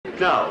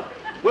Now,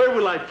 where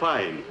will I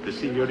find the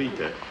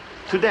señorita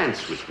to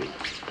dance with me?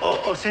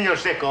 Oh, Senor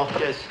Seco.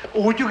 Yes?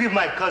 Would you give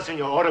my cousin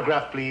your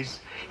autograph, please?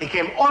 He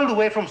came all the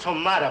way from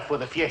Somara for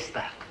the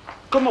fiesta.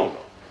 Come on,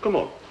 come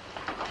on.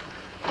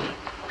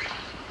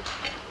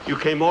 You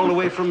came all the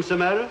way from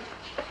Samara?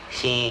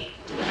 Sí.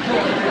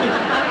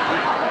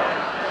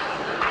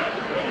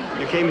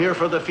 You came here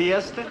for the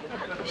fiesta?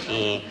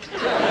 Sí.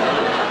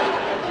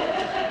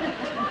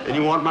 And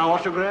you want my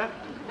autograph?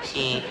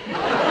 Sí.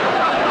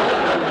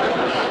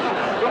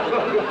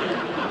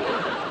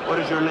 What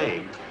is your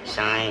name?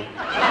 Sign.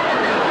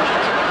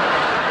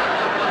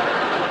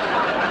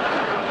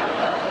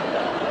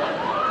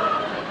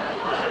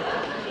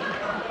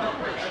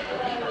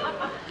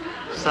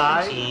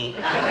 Sai? Sí.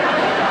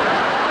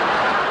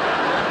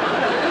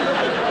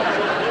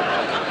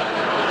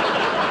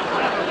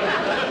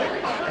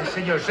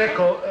 Senor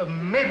Seco,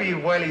 maybe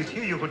while he's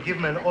here, you could give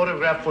him an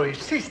autograph for his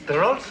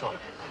sister also.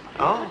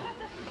 Oh,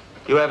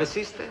 you have a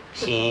sister?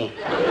 Sí.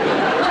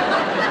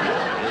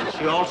 Is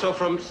she also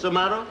from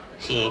Samara?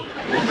 Sí.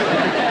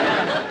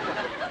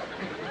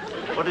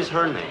 What is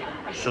her name?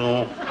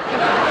 Su.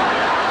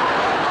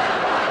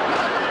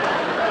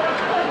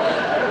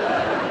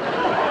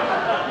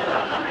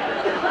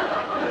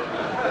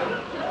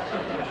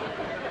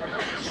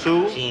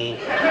 Sue? Sí.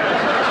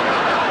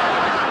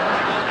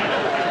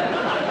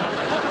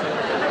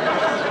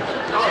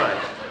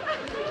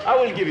 I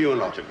will give you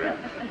an autograph.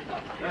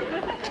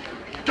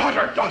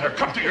 Daughter,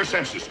 come to your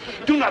senses.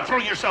 Do not throw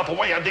yourself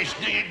away on this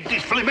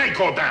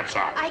flamenco dancer.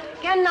 I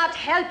cannot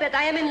help it.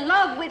 I am in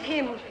love with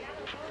him.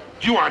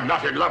 You are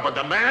not in love with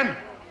the man.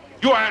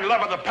 You are in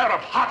love with a pair of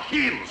hot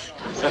heels.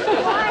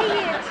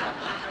 Quiet.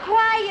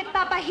 Quiet,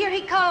 Papa. Here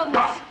he comes.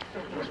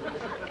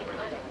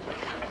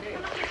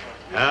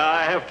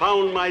 I have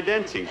found my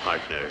dancing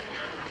partner.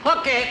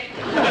 Okay.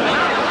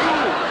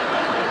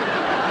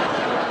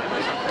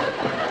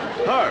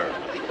 Her.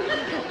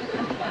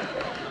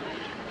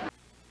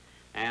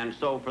 And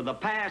so for the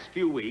past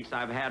few weeks,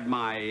 I've had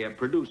my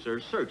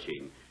producers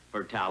searching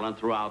for talent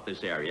throughout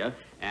this area,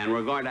 and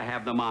we're going to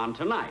have them on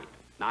tonight.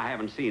 Now, I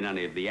haven't seen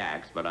any of the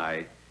acts, but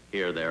I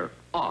hear they're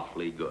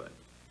awfully good.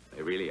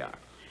 They really are.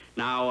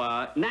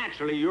 Now,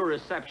 naturally, your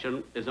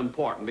reception is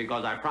important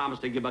because I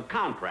promised to give a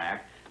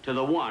contract to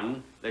the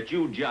one that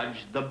you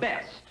judge the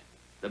best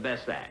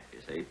act,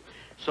 you see.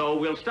 So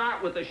we'll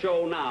start with the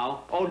show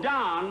now. Oh,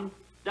 Don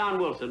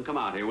Wilson, come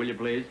out here, will you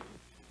please?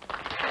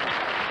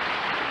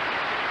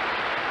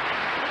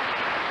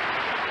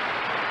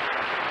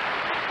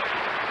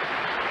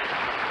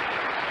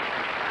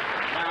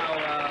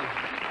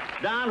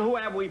 Don, who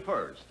have we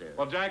first?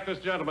 Well, Jack, this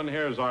gentleman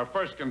here is our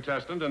first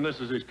contestant, and this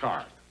is his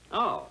card.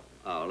 Oh,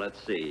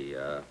 let's see.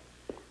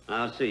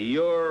 I'll see.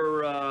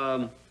 You're,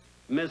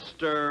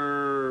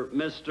 Mr.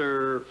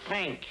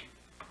 Fink.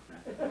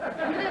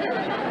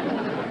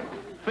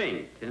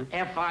 Fink, huh?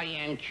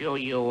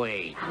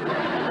 F-I-N-Q-U-E.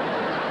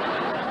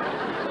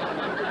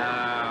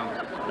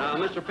 Now,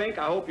 Mr. Fink,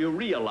 I hope you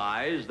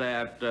realize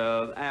that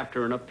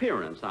after an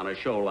appearance on a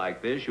show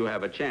like this, you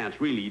have a chance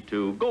really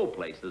to go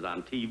places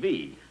on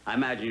TV. I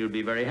imagine you'd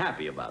be very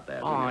happy about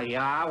that. Oh,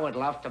 yeah, I would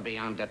love to be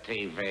on the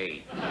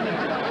TV.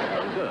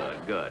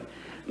 Good, good.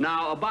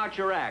 Now, about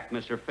your act,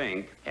 Mr.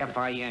 Fink.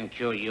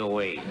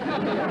 F-I-N-Q-U-E.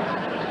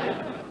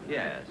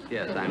 Yes,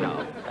 I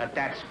know.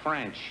 That's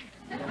French.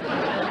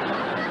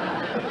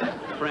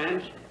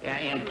 French? Yeah,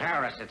 in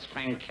Paris, it's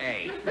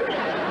Finke.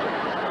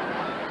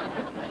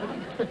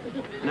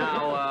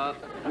 Now,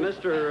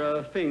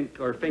 Mr. Fink,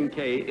 or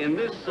Finke, in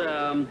this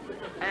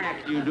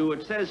act you do,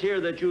 it says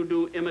here that you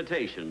do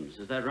imitations.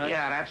 Is that right?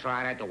 Yeah, that's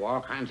right. I do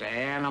all kinds of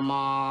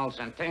animals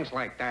and things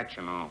like that,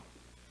 you know.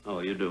 Oh,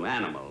 you do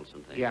animals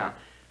and things. Yeah.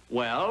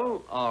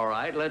 Well, all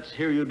right, let's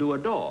hear you do a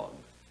dog.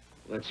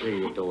 Let's see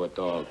you do a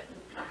dog.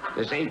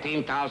 There's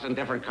 18,000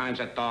 different kinds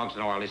of dogs in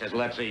the world. He says,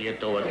 let's see you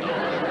do a dog.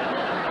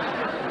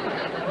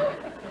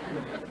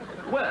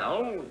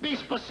 Well, be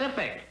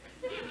specific.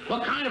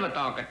 What kind of a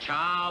dog? A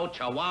chow,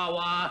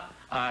 chihuahua,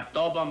 a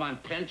Doberman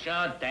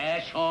pinscher,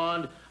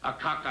 dachshund, a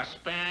cocker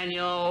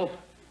spaniel?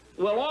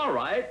 Well, all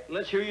right.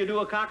 Let's hear you do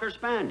a cocker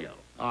spaniel.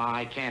 Oh,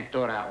 I can't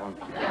do that one.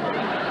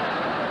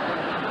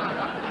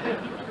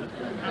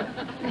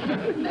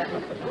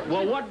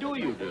 Well, what do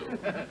you do?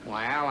 Well,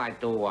 I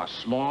do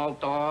small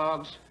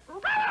dogs,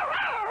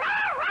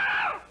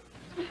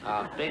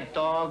 big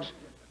dogs,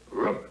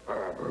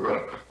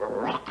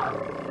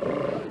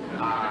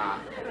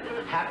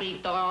 happy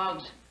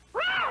dogs,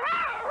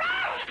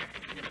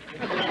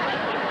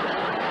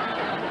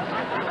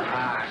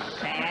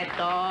 sad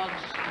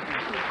dogs.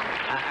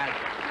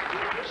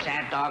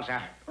 Sad dogs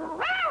are...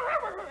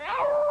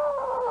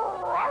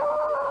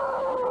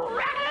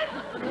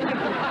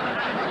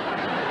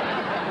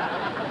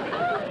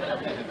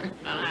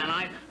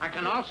 And I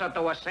can also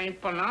do a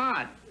Saint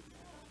Bernard.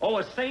 Oh,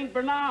 a Saint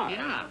Bernard?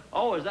 Yeah.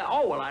 Oh, is that...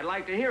 Oh, well, I'd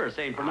like to hear a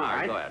Saint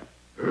Bernard. Go ahead.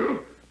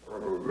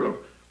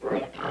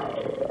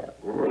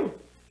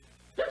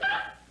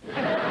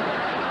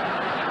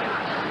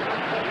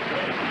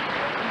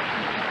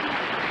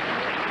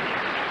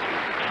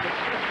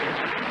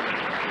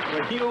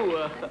 When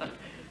you,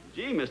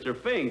 gee, Mr.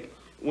 Fink,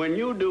 when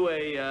you do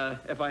a,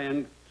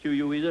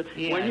 F-I-N-Q-U, is it?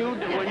 Yeah. When you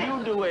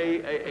do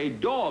a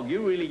dog,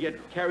 you really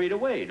get carried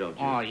away, don't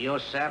you? Oh, you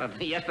said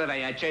it.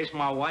 Yesterday I chased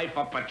my wife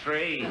up a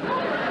tree. Well,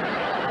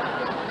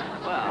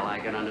 I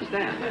can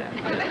understand that.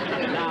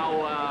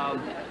 Now,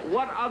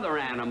 what other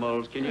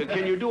animals can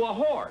you do a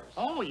horse?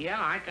 Oh,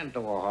 yeah, I can do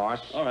a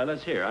horse. All right,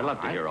 let's hear. I'd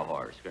love to hear a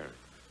horse. Go ahead.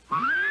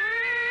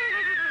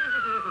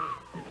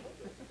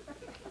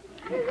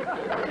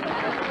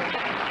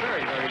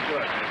 Very, very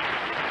good.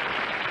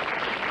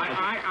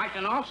 I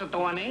can also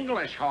do an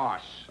English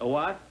horse. A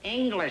what?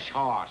 English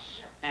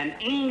horse. An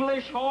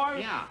English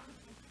horse? Yeah.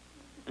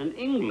 An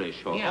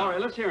English horse. Yeah. All right,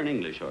 let's hear an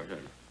English horse.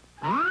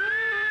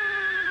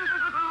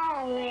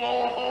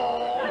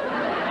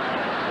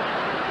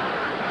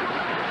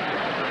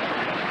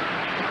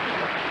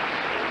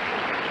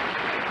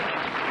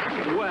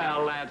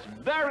 Well, that's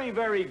very,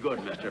 very good,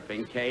 Mr.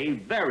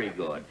 Finkay. Very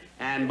good.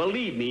 And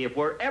believe me, if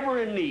we're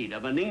ever in need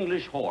of an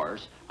English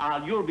horse,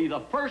 you'll be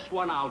the first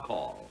one I'll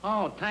call.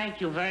 Oh,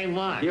 thank you very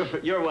much.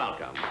 You're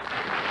welcome.